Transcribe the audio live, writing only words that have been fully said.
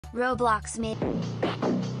Roblox made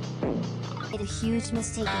a huge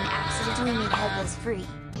mistake and accidentally made Headless free.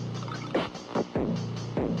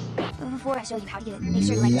 Before I show you how to get it, make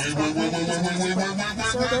sure to like this tutorial.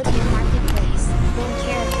 So go to your marketplace, then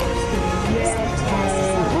characters, set it to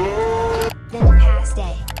past, then to past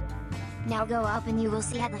day. Now go up and you will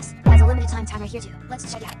see Headless. It has a limited time timer here too.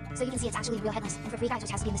 Let's check it out. So you can see it's actually real Headless, and for free guys,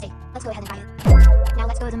 which has to be in the state. Let's go ahead and buy it. Now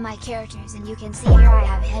let's go to my characters, and you can see here I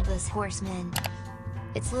have Headless Horseman.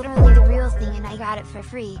 It's literally the real thing and I got it for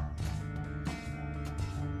free.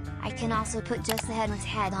 I can also put just the Headless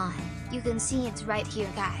head on. You can see it's right here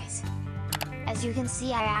guys. As you can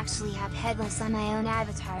see I actually have Headless on my own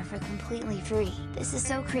avatar for completely free. This is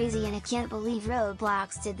so crazy and I can't believe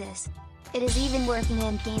Roblox did this. It is even working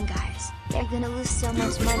in game guys. They're gonna lose so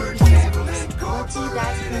much money because of this. What do you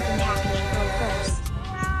guys think and happy April 1st?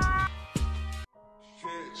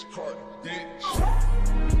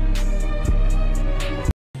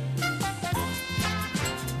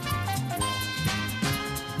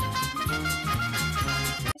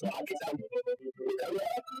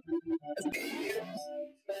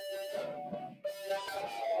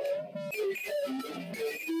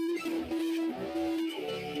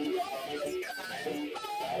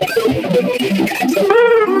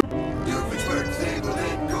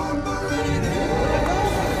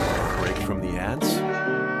 Break from the ads.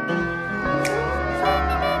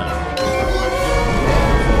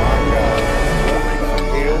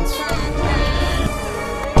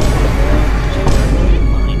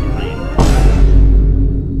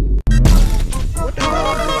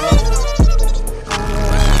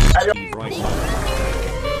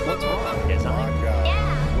 What's wrong, Design?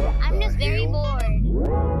 Yeah, I'm just very bored.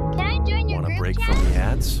 Can I join your group Break chat? from the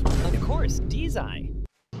ads. Of course, Design.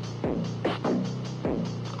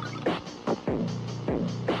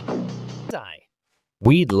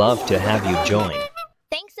 We'd love to have you join.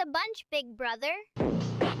 Thanks a bunch, big brother.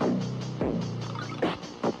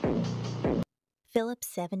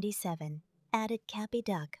 Philip77 added Cappy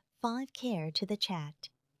Duck 5 care to the chat.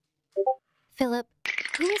 Philip,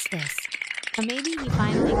 who is this? Or maybe he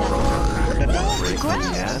finally got Break from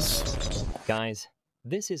the ads. Guys,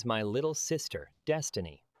 this is my little sister,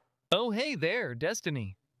 Destiny. Oh, hey there,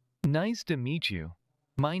 Destiny. Nice to meet you.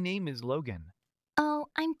 My name is Logan. Oh,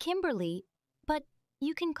 I'm Kimberly, but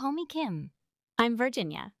you can call me Kim. I'm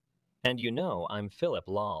Virginia. And you know I'm Philip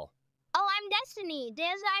Lol. Oh, I'm Destiny,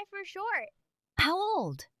 Desi for short. How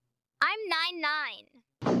old? I'm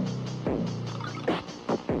 9'9".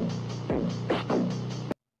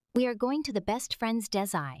 We are going to the Best Friends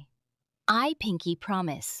Desi. I, Pinky,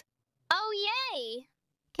 promise. Oh, yay!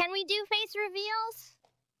 Can we do face reveals?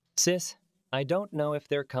 Sis, I don't know if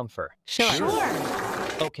they're comfort. Sure.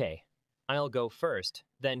 Okay, I'll go first,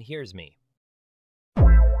 then here's me.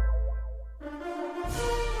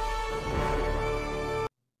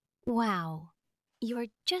 Wow, you're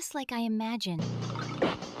just like I imagined.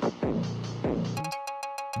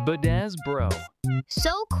 Badaz Bro.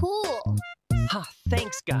 So cool. Ha,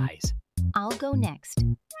 thanks guys. I'll go next.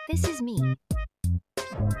 This is me.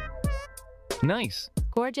 Nice.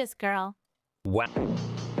 Gorgeous girl. Wow.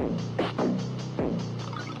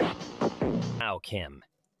 Wow, Kim.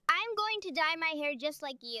 I'm going to dye my hair just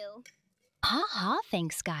like you. Ha,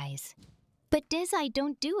 thanks, guys. But Desi,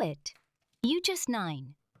 don't do it. You just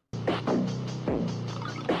 9.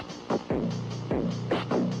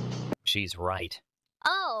 She's right.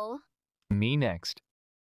 Oh. Me next.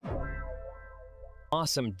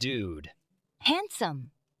 Awesome dude.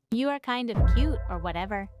 Handsome. You are kind of cute or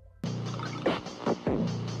whatever.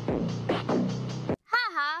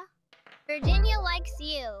 Haha. Virginia likes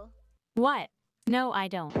you. What? No, I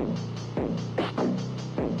don't.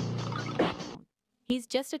 He's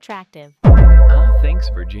just attractive. Ah, thanks,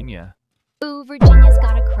 Virginia. Ooh, Virginia's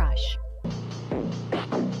got a crush.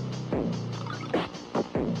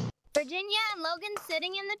 Virginia and Logan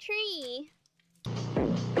sitting in the tree.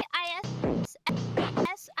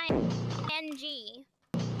 I-S-S-I-N-G.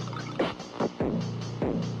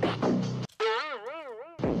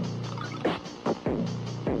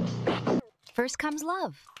 First comes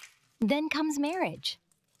love. Then comes marriage.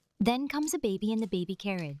 Then comes a baby in the baby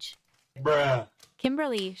carriage. Bruh.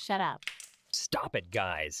 Kimberly, shut up. Stop it,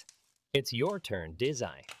 guys. It's your turn,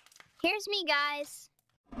 Desi. Here's me, guys.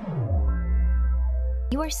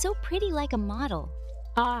 You are so pretty like a model.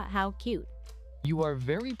 Ah, how cute. You are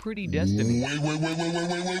very pretty, Destiny. Wait.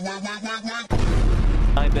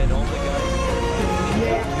 I bet all the guys...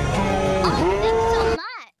 Oh, thanks so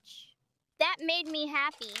much. That made me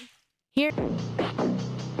happy. Here's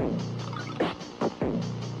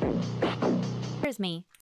me.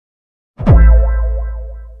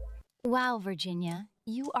 Wow, Virginia,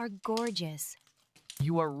 you are gorgeous.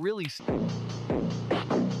 You are really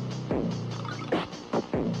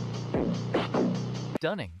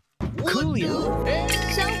stunning. Coolio!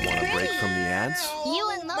 So Want a break pretty. from the ants? You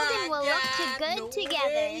and Logan will look too good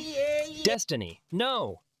together. Destiny,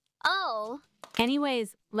 no! Oh,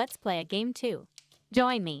 Anyways, let's play a game too.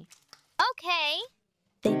 Join me. okay.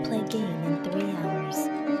 They play game in 3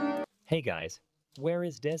 hours. Hey guys, where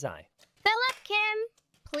is Desi? Philip, Kim,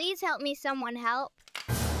 please help me. Someone help.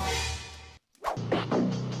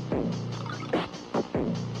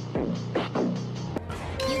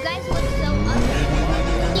 You guys look so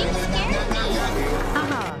ugly. You scared me.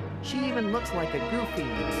 Haha, she even looks like a goofy.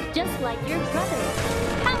 Just like your brother.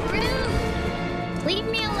 How rude. Leave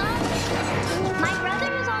me alone. My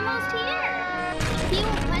brother is almost here. He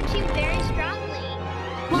will punch you very strongly.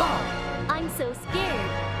 Mom, I'm so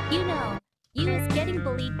scared. You know, you is getting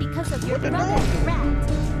bullied because of your brother, Rat.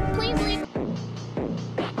 Please leave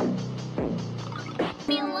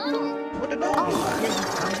me alone. Oh, here he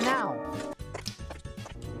comes now.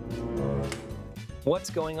 What's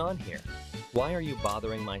going on here? Why are you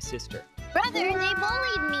bothering my sister? Brother, they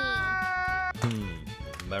bullied me.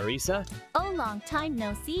 Marisa? Oh, long time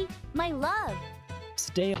no see, my love.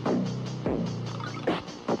 Stay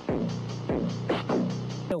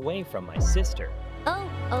away from my sister.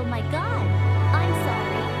 Oh my God. I'm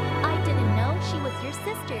sorry. I didn't know she was your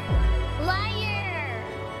sister. Liar.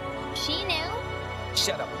 She knew.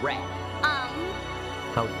 Shut up, rat.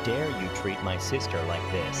 How dare you treat my sister like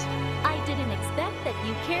this? I didn't expect that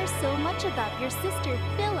you care so much about your sister,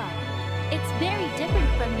 Philip. It's very different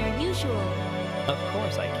from your usual. Of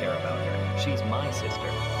course I care about her. She's my sister.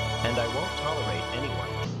 And I won't tolerate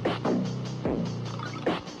anyone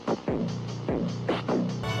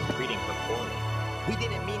treating her poorly. We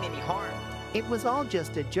didn't mean any harm. It was all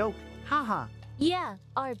just a joke. Haha. Yeah,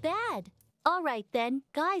 are bad. All right then,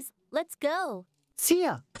 guys, let's go. See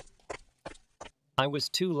ya. I was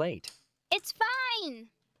too late. It's fine.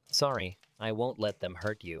 Sorry, I won't let them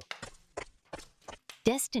hurt you.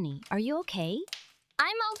 Destiny, are you okay?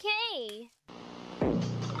 I'm okay.